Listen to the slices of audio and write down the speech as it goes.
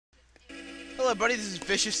Hello everybody, this is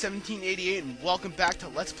Vicious1788 and welcome back to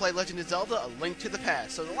Let's Play Legend of Zelda, A Link to the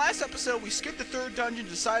Past. So in the last episode, we skipped the third dungeon and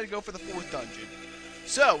decided to go for the fourth dungeon.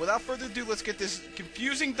 So, without further ado, let's get this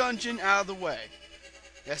confusing dungeon out of the way.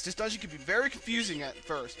 Yes, this dungeon can be very confusing at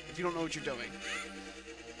first, if you don't know what you're doing.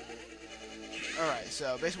 Alright,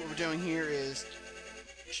 so basically what we're doing here is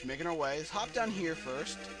just making our way. Let's hop down here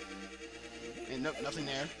first. And nope, nothing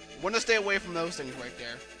there. Want to stay away from those things right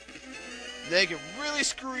there. They can really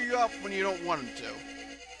screw you up when you don't want them to.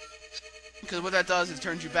 Because what that does is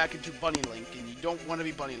turns you back into Bunny Link, and you don't want to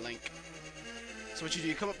be Bunny Link. So what you do,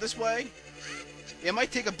 you come up this way. It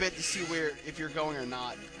might take a bit to see if you're going or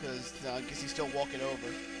not, because I guess he's still walking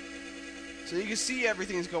over. So you can see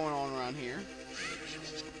everything that's going on around here.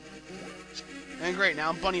 And great, now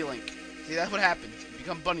I'm Bunny Link. See, that's what happens. You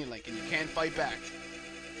become Bunny Link, and you can't fight back.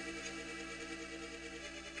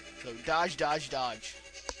 So dodge, dodge, dodge.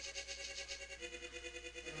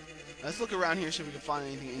 Let's look around here, see if we can find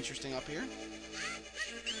anything interesting up here.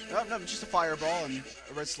 Oh, no, just a fireball and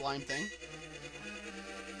a red slime thing.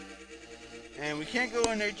 And we can't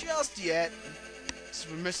go in there just yet, so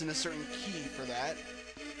we're missing a certain key for that.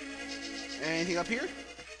 Anything up here?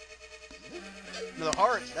 Another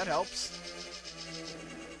heart, that helps.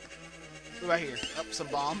 What about here? Oh, some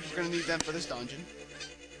bombs. We're going to need them for this dungeon.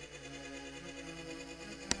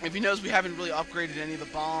 If you notice, we haven't really upgraded any of the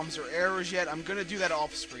bombs or arrows yet. I'm going to do that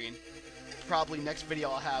off screen. Probably next video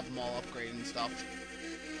I'll have them all upgraded and stuff.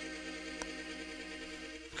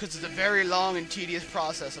 Because it's a very long and tedious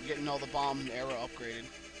process of getting all the bomb and arrow upgraded.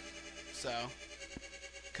 So,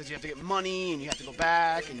 because you have to get money, and you have to go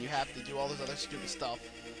back, and you have to do all this other stupid stuff.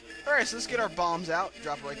 Alright, so let's get our bombs out.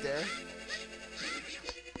 Drop it right there.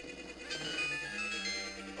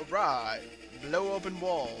 Alright. Blow open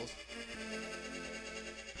walls.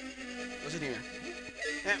 What's in here?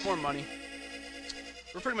 More money.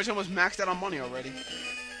 We're pretty much almost maxed out on money already.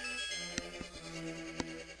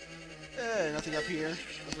 Nothing up here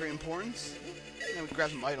of great importance. Yeah, we can grab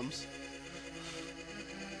some items.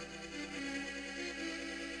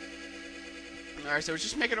 Alright, so we're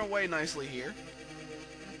just making our way nicely here.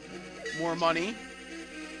 More money.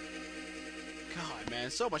 God,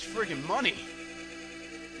 man, so much freaking money.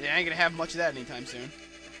 Yeah, I ain't gonna have much of that anytime soon.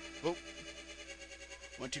 Oh.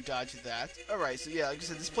 Want to dodge that. Alright, so yeah, like I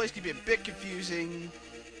said, this place can be a bit confusing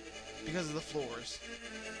because of the floors.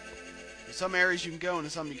 In some areas you can go and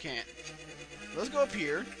in some you can't. Let's go up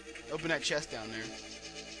here. Open that chest down there.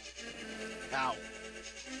 Ow.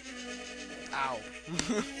 Ow.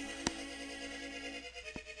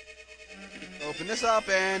 Open this up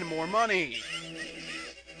and more money.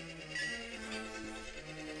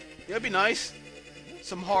 It'd be nice.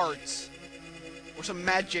 Some hearts. Or some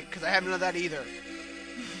magic, because I have none of that either.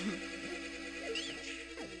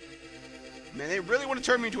 Man, they really want to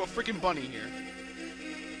turn me into a freaking bunny here.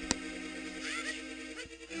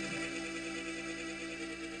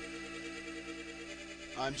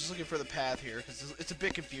 I'm just looking for the path here, because it's a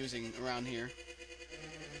bit confusing around here.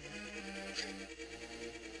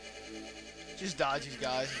 Just dodge these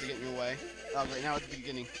guys if they get in your way. Oh, great, now at the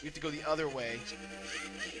beginning. We have to go the other way.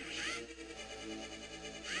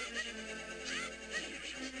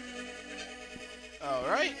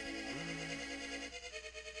 Alright.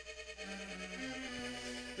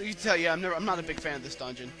 You can tell, yeah, I'm not a big fan of this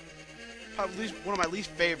dungeon. Probably one of my least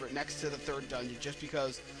favorite next to the third dungeon, just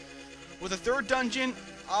because with the third dungeon,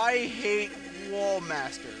 I hate wall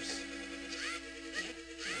masters.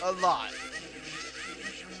 A lot.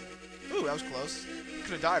 Ooh, that was close.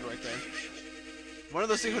 Could have died right there. One of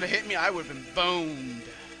those things would have hit me, I would have been boned.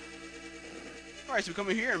 Alright, so we come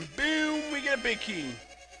in here and boom, we get a big key.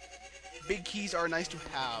 Big keys are nice to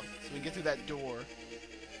have, so we can get through that door.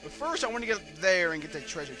 But first, I want to get up there and get that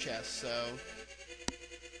treasure chest, so...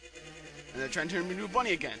 And they're trying to turn me into a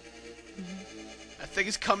bunny again. That thing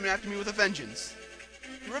is coming after me with a vengeance.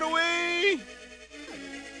 Run away!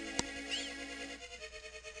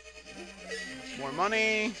 More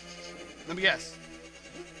money. Let me guess.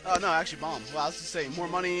 Oh, no, actually bomb. Well, I was just saying, more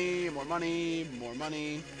money, more money, more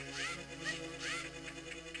money.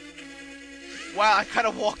 Wow, I kind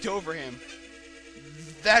of walked over him.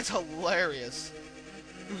 That's hilarious.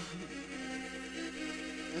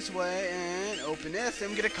 This way, and open this,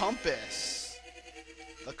 and we get a compass.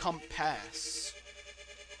 The compass.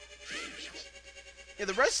 Yeah,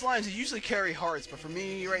 the red slimes, they usually carry hearts, but for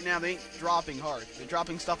me, right now, they ain't dropping hearts. They're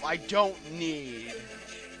dropping stuff I don't need.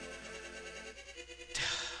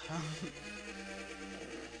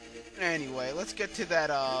 Anyway, let's get to that,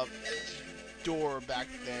 door back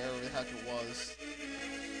there, where the heck it was.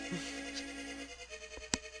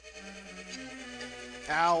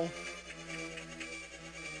 Ow.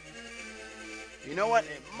 You know what?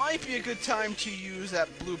 It might be a good time to use that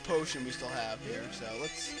blue potion we still have here. So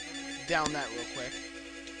let's down that real quick.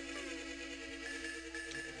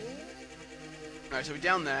 Alright, so we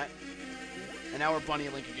down that. And now we're Bunny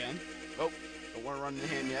Link again. Oh, don't want to run into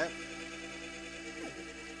him yet.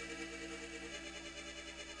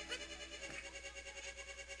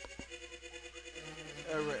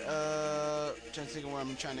 Alright, trying to think of where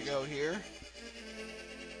I'm trying to go here.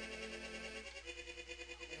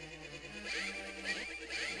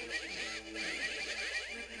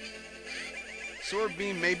 Sword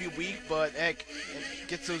Beam may be weak, but heck, it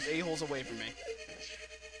gets those a-holes away from me.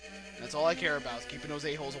 That's all I care about, is keeping those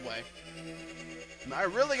a-holes away. I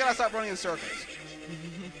really gotta stop running in circles.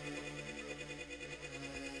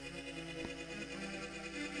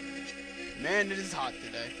 Man, it is hot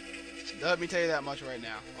today. Let me tell you that much right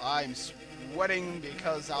now. I'm sweating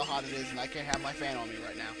because how hot it is, and I can't have my fan on me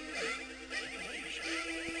right now.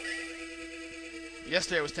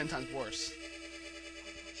 Yesterday was 10 times worse.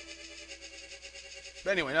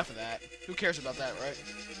 But anyway, enough of that. Who cares about that, right?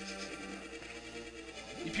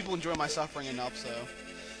 You people enjoy my suffering enough, so...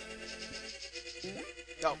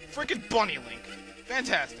 Oh, freaking Bunny Link!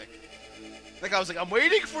 Fantastic! Like I was like, I'm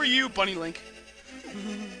waiting for you, Bunny Link!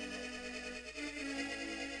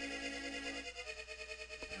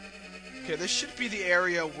 Okay, this should be the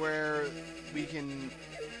area where we can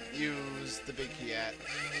use the big key at.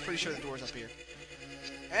 Pretty sure the door's up here.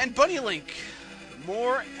 And Bunny Link!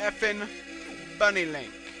 More effing Bunny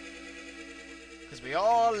Link. Because we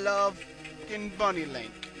all love fucking Bunny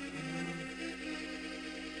Link.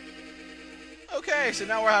 Okay, so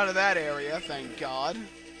now we're out of that area, thank God.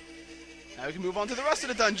 Now we can move on to the rest of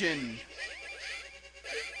the dungeon.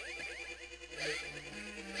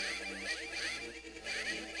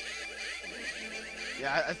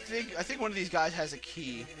 Yeah, I think one of these guys has a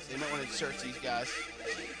key, so you might want to search these guys.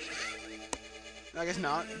 No, I guess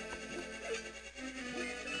not.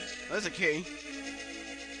 There's a key.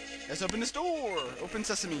 Let's open this door. Open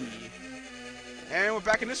sesame. And we're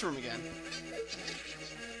back in this room again.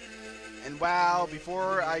 And wow,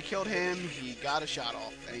 before I killed him, he got a shot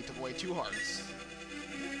off, and he took away 2 hearts.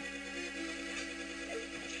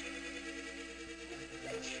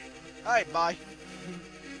 Alright, bye.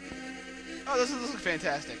 Oh, this looks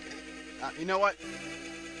fantastic. You know what?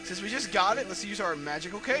 Since we just got it, let's use our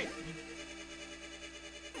magical cape.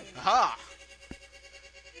 Aha!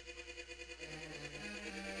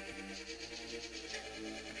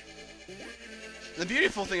 The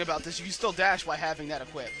beautiful thing about this, you can still dash while having that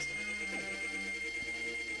equipped.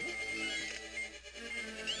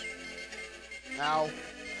 Ow.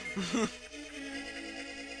 Oh,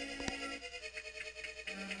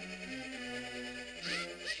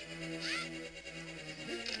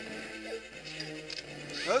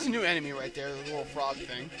 there's a new enemy right there, the little frog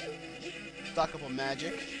thing. Stock up on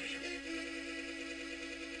magic.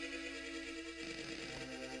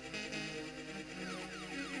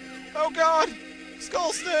 Oh god!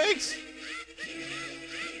 Skull snakes!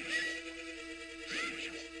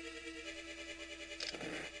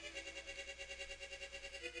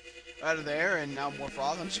 Out of there, and now more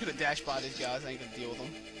frogs. I'm just gonna dash by these guys, I ain't gonna deal with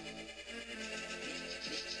them.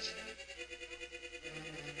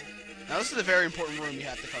 Now this is a very important room you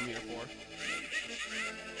have to come here for.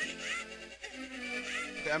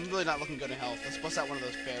 Okay, I'm really not looking good in health. Let's bust out one of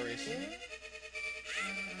those fairies.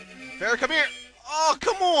 Fairy, come here! Oh,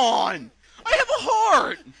 come on! I have a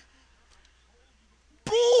heart!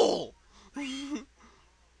 Bull!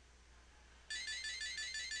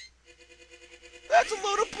 That's a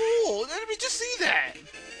load of bull! Let me just see that!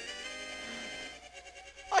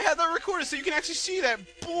 I had that recorded so you can actually see that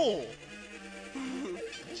bull!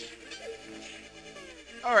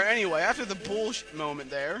 Alright, anyway, after the bullshit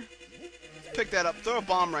moment there, pick that up, throw a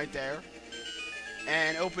bomb right there,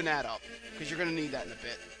 and open that up, because you're going to need that in a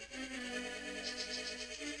bit.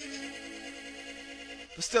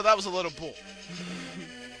 But still, that was a load of bull.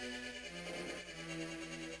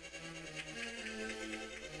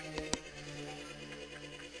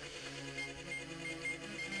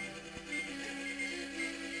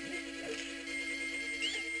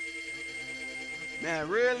 Man, I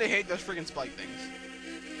really hate those freaking spike things.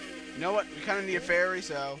 You know what? We kind of need a fairy,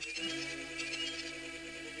 so...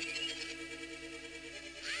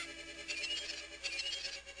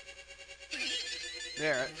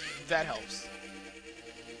 There, that helps.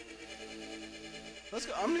 Let's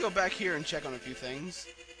go. I'm gonna go back here and check on a few things.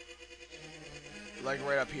 Like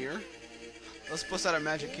right up here. Let's bust out our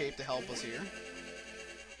magic cape to help us here.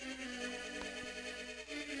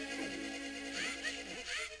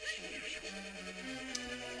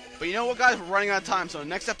 But you know what, guys? We're running out of time, so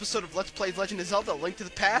next episode of Let's Play Legend of Zelda: A Link to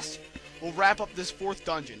the Past, we'll wrap up this 4th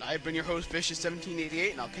dungeon. I've been your host,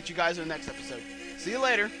 Vicious1788, and I'll catch you guys in the next episode. See you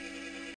later.